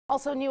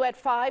Also new at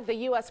 5, the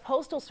U.S.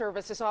 Postal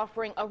Service is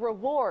offering a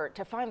reward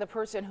to find the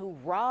person who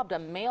robbed a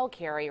mail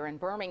carrier in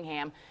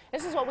Birmingham.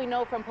 This is what we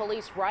know from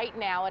police right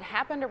now. It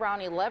happened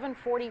around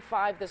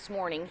 11:45 this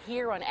morning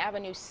here on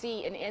Avenue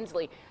C in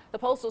Inslee. The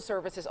Postal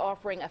Service is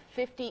offering a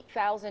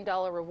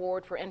 $50,000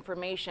 reward for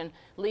information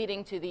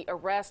leading to the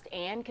arrest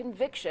and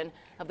conviction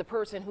of the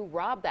person who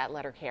robbed that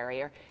letter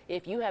carrier.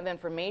 If you have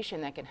information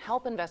that can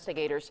help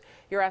investigators,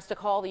 you're asked to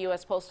call the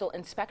U.S. Postal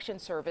Inspection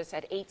Service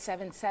at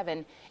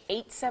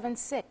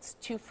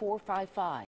 877-876-2455.